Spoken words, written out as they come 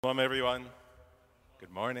Shalom, everyone. Good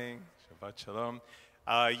morning. Shabbat shalom.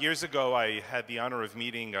 Years ago, I had the honor of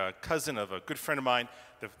meeting a cousin of a good friend of mine.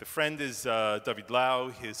 The friend is David Lau.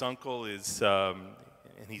 His uncle is, and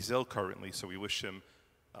he's ill currently, so we wish him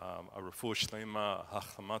a refuah shlema, a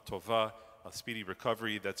hachama tova, a speedy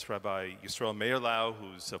recovery. That's Rabbi Yisrael Meir Lau,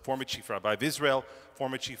 who's a former chief rabbi of Israel,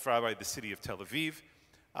 former chief rabbi of the city of Tel Aviv.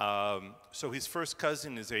 So his first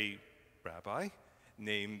cousin is a rabbi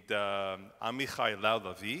named Amichai Lau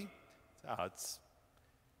Lavi.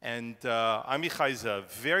 Amichai is a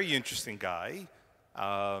very interesting guy.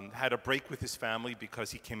 Had a break with his family because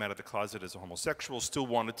he came out of the closet as a homosexual, still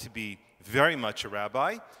wanted to be very much a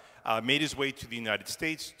rabbi. Made his way to the United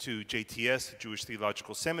States, to JTS, the Jewish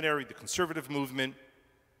Theological Seminary, the conservative movement.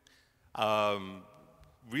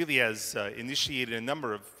 Really has initiated a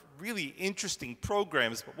number of really interesting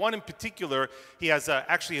programs, but one in particular, he has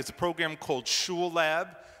actually has a program called Shul Lab,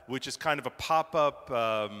 which is kind of a pop-up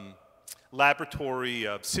laboratory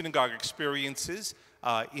of synagogue experiences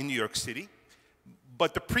in New York City.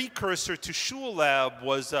 But the precursor to Shul Lab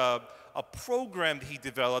was a program that he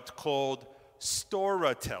developed called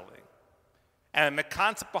storytelling. And the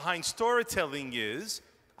concept behind storytelling is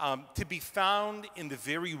to be found in the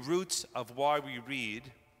very roots of why we read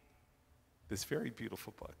this very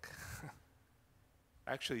beautiful book.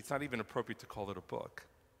 Actually, it's not even appropriate to call it a book.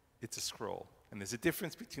 It's a scroll. And there's a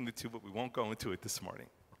difference between the two, but we won't go into it this morning.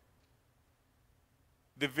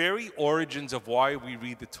 The very origins of why we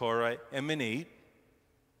read the Torah emanate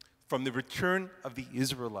from the return of the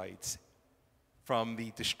Israelites from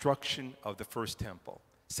the destruction of the first temple.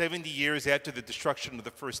 70 years after the destruction of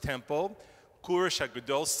the first temple, Kurosh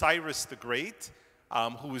HaGadol, Cyrus the Great,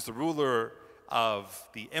 who was the ruler of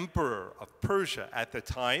the emperor of Persia at the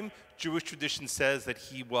time, Jewish tradition says that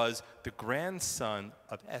he was the grandson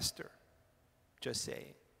of Esther. Just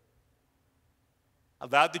saying.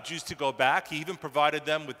 Allowed the Jews to go back. He even provided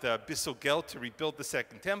them with a bissel geld to rebuild the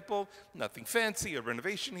second temple. Nothing fancy, a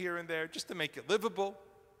renovation here and there, just to make it livable.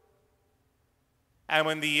 And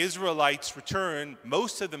when the Israelites returned,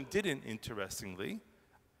 most of them didn't, interestingly,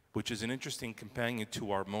 which is an interesting companion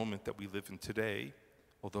to our moment that we live in today,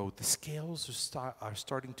 although the scales are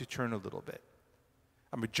starting to turn a little bit.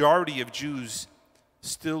 A majority of Jews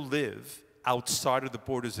still live outside of the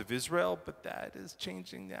borders of Israel, but that is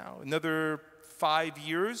changing now. Another 5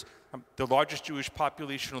 years, the largest Jewish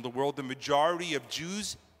population of the world, the majority of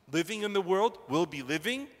Jews living in the world will be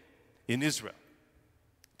living in Israel.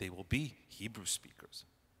 They will be Hebrew speakers.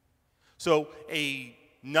 So a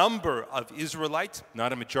number of Israelites,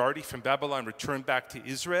 not a majority, from Babylon returned back to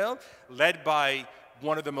Israel, led by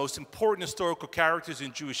one of the most important historical characters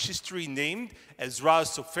in Jewish history named Ezra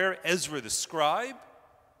Sofer, Ezra the scribe.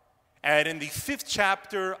 And in the 5th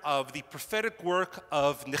chapter of the prophetic work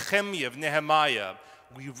of Nehemiah,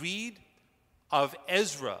 we read of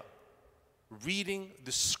Ezra reading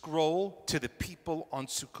the scroll to the people on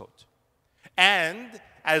Sukkot. And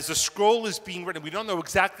as the scroll is being read, and we don't know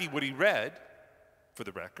exactly what he read, for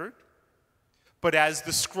the record, but as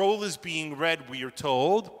the scroll is being read, we are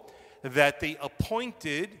told that they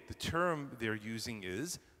appointed, the term they're using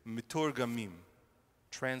is mitorgamim,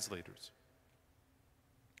 translators,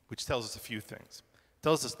 which tells us a few things. It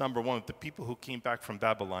tells us, number one, that the people who came back from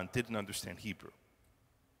Babylon didn't understand Hebrew.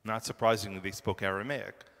 Not surprisingly, they spoke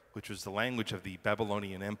Aramaic, which was the language of the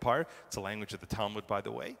Babylonian Empire. It's the language of the Talmud, by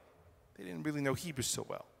the way. They didn't really know Hebrew so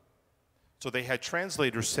well. So they had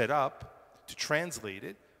translators set up to translate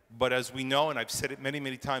it. But as we know, and I've said it many,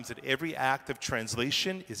 many times, that every act of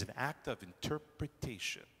translation is an act of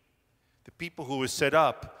interpretation. The people who were set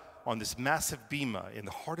up on this massive bima in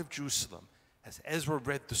the heart of Jerusalem, as Ezra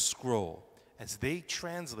read the scroll, as they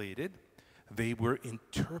translated, they were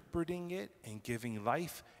interpreting it and giving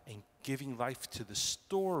life to the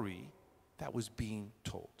story that was being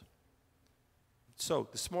told. So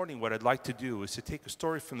this morning, what I'd like to do is to take a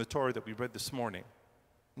story from the Torah that we read this morning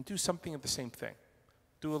and do something of the same thing.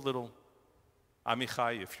 Do a little,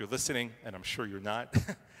 Amichai, if you're listening, and I'm sure you're not,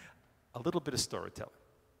 a little bit of storytelling.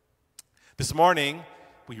 This morning,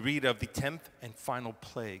 we read of the 10th and final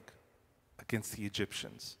plague against the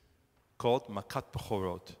Egyptians, called Makat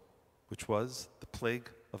Bechorot, which was the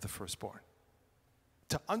plague of the firstborn.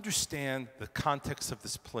 To understand the context of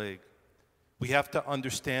this plague, we have to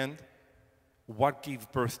understand what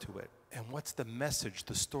gave birth to it and what's the message,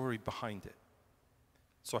 the story behind it.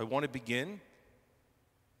 So I want to begin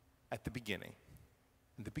at the beginning.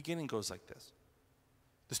 And the beginning goes like this.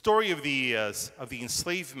 The story of the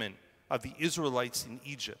enslavement of the Israelites in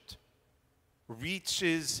Egypt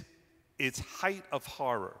reaches its height of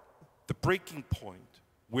horror, the breaking point,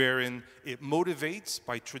 wherein it motivates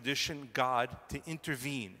by tradition God to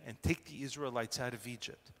intervene and take the Israelites out of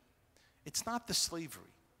Egypt. It's not the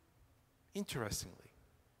slavery, interestingly.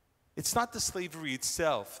 It's not the slavery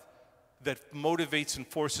itself that motivates and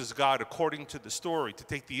forces God, according to the story, to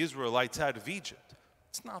take the Israelites out of Egypt.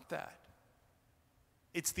 It's not that.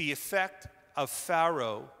 It's the effect of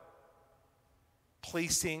Pharaoh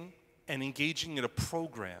placing and engaging in a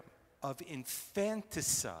program of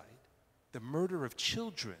infanticide, the murder of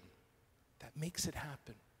children, that makes it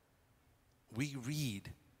happen. We read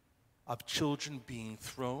of children being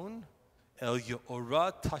thrown, El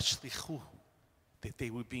Yo'ora Tashlichuhu, that they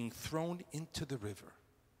were being thrown into the river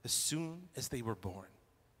as soon as they were born,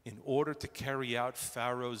 in order to carry out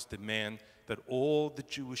Pharaoh's demand that all the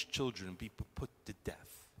Jewish children be put to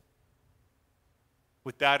death.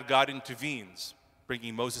 With that, God intervenes,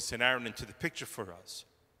 bringing Moses and Aaron into the picture for us,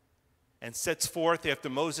 and sets forth, after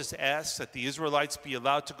Moses asks that the Israelites be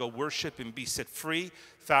allowed to go worship and be set free.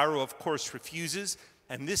 Pharaoh, of course, refuses,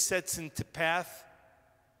 and this sets into path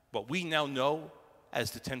what we now know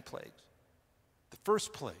as the 10 plagues. The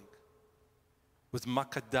first plague was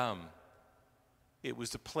Makadam. It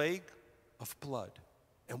was the plague of blood.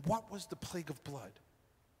 And what was the plague of blood?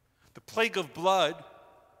 The plague of blood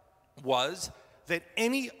was that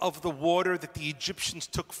any of the water that the Egyptians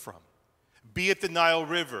took from, be it the Nile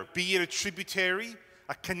River, be it a tributary,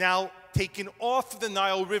 a canal taken off the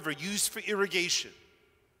Nile River used for irrigation,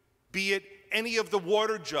 be it any of the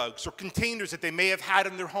water jugs or containers that they may have had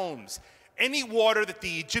in their homes, any water that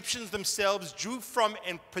the Egyptians themselves drew from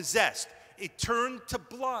and possessed, it turned to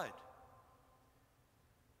blood.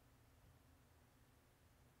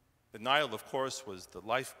 The Nile, of course, was the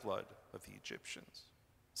lifeblood of the Egyptians.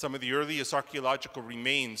 Some of the earliest archaeological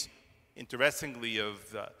remains, interestingly,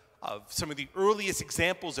 of some of the earliest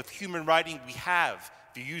examples of human writing we have,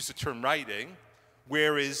 if you use the term writing,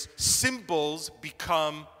 whereas symbols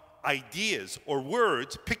become ideas or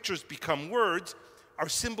words, pictures become words, are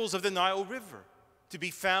symbols of the Nile River, to be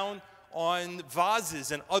found on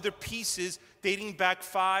vases and other pieces dating back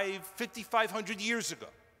 5,500 years ago.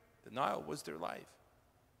 The Nile was their life.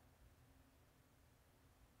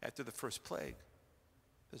 After the first plague,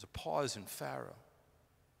 there's a pause in Pharaoh,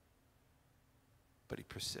 but he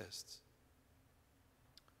persists.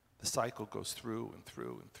 The cycle goes through and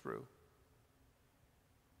through and through.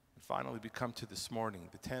 And finally, we come to this morning,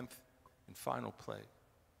 the 10th and final plague.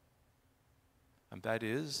 And that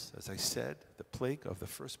is, as I said, the plague of the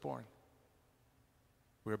firstborn,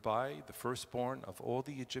 whereby the firstborn of all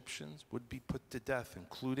the Egyptians would be put to death,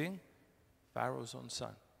 including Pharaoh's own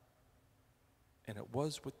son. And it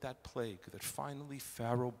was with that plague that finally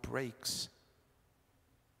Pharaoh breaks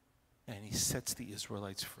and he sets the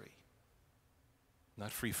Israelites free.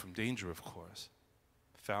 Not free from danger, of course.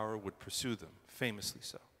 Pharaoh would pursue them, famously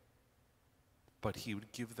so. But he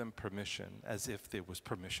would give them permission, as if there was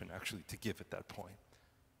permission actually to give at that point.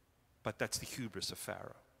 But that's the hubris of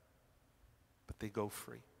Pharaoh. But they go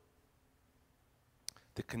free.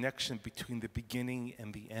 The connection between the beginning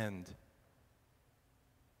and the end.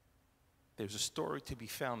 There's a story to be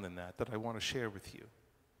found in that I want to share with you.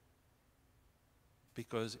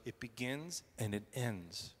 Because it begins and it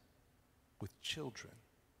ends with children.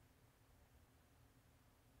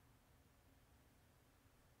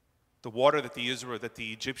 The water that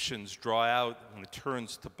the Egyptians draw out when it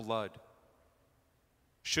turns to blood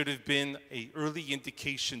should have been an early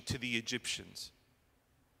indication to the Egyptians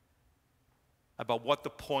about what the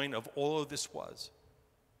point of all of this was.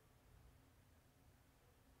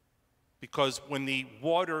 Because when the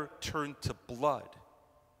water turned to blood,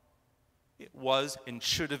 it was and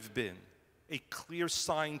should have been a clear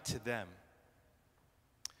sign to them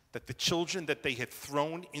that the children that they had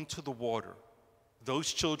thrown into the water,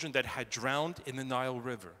 those children that had drowned in the Nile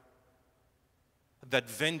River, that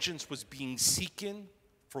vengeance was being seeking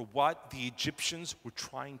for what the Egyptians were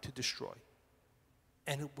trying to destroy.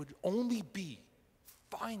 And it would only be,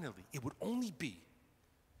 finally, it would only be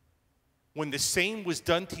when the same was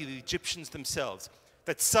done to the Egyptians themselves,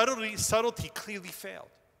 that subtlety clearly failed.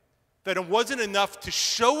 That it wasn't enough to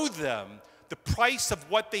show them the price of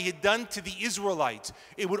what they had done to the Israelites.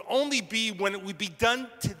 It would only be when it would be done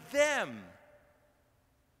to them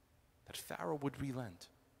that Pharaoh would relent.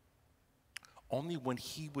 Only when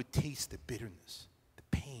he would taste the bitterness, the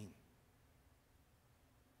pain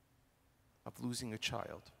of losing a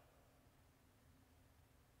child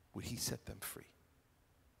would he set them free.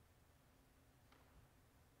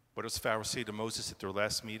 What does Pharaoh say to Moses at their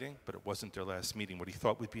last meeting? But it wasn't their last meeting. What he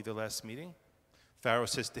thought would be their last meeting? Pharaoh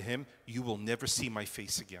says to him, "You will never see my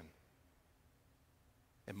face again."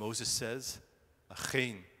 And Moses says,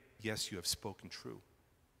 "Achen, yes, you have spoken true.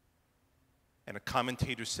 And a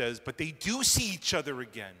commentator says, but they do see each other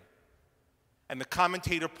again. And the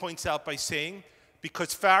commentator points out by saying,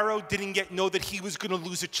 because Pharaoh didn't yet know that he was going to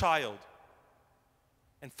lose a child.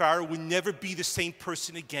 And Pharaoh would never be the same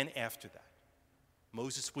person again after that.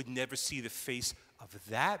 Moses would never see the face of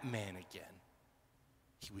that man again.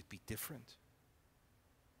 He would be different.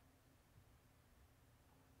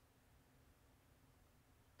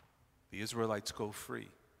 The Israelites go free.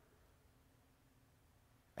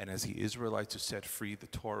 And as the Israelites are set free, the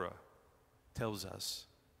Torah tells us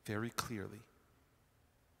very clearly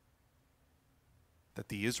that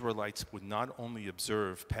the Israelites would not only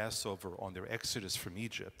observe Passover on their exodus from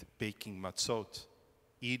Egypt, baking matzot,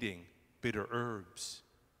 eating bitter herbs,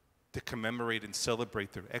 to commemorate and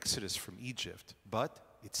celebrate their exodus from Egypt, but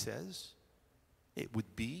it says it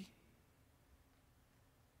would be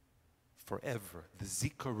forever, the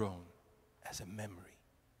zikaron, as a memory.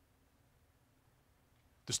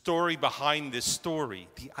 The story behind this story,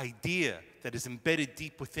 the idea that is embedded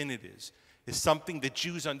deep within it is something that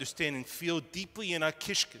Jews understand and feel deeply in our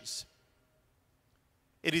kishkas.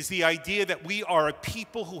 It is the idea that we are a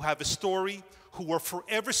people who have a story, who are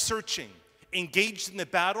forever searching, engaged in the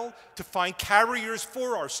battle to find carriers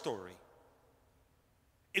for our story.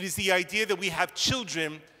 It is the idea that we have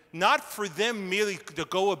children, not for them merely to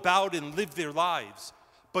go about and live their lives,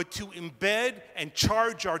 but to embed and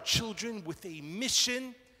charge our children with a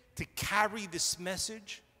mission to carry this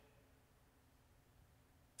message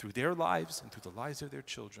through their lives and through the lives of their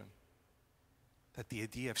children. That the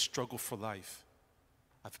idea of struggle for life,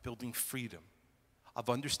 of building freedom, of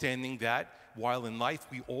understanding that while in life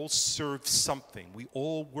we all serve something, we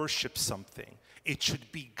all worship something, it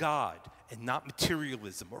should be God and not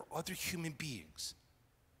materialism or other human beings.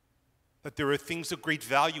 That there are things of great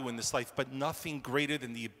value in this life, but nothing greater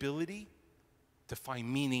than the ability to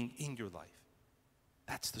find meaning in your life.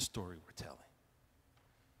 That's the story we're telling.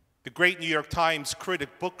 The great New York Times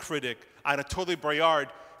book critic, Anatoly Boyard,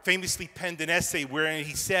 famously penned an essay wherein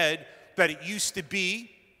he said that it used to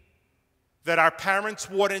be that our parents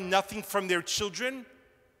wanted nothing from their children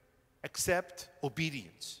except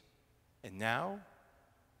obedience. And now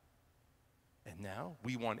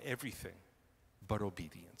we want everything but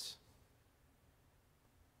obedience.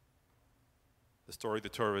 The story the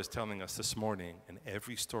Torah is telling us this morning, and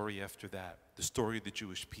every story after that, the story of the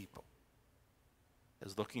Jewish people,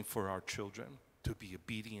 is looking for our children to be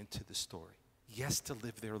obedient to the story. Yes, to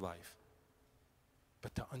live their life,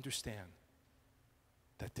 but to understand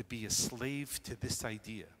that to be a slave to this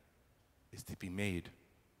idea is to be made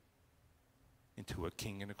into a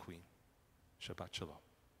king and a queen. Shabbat Shalom.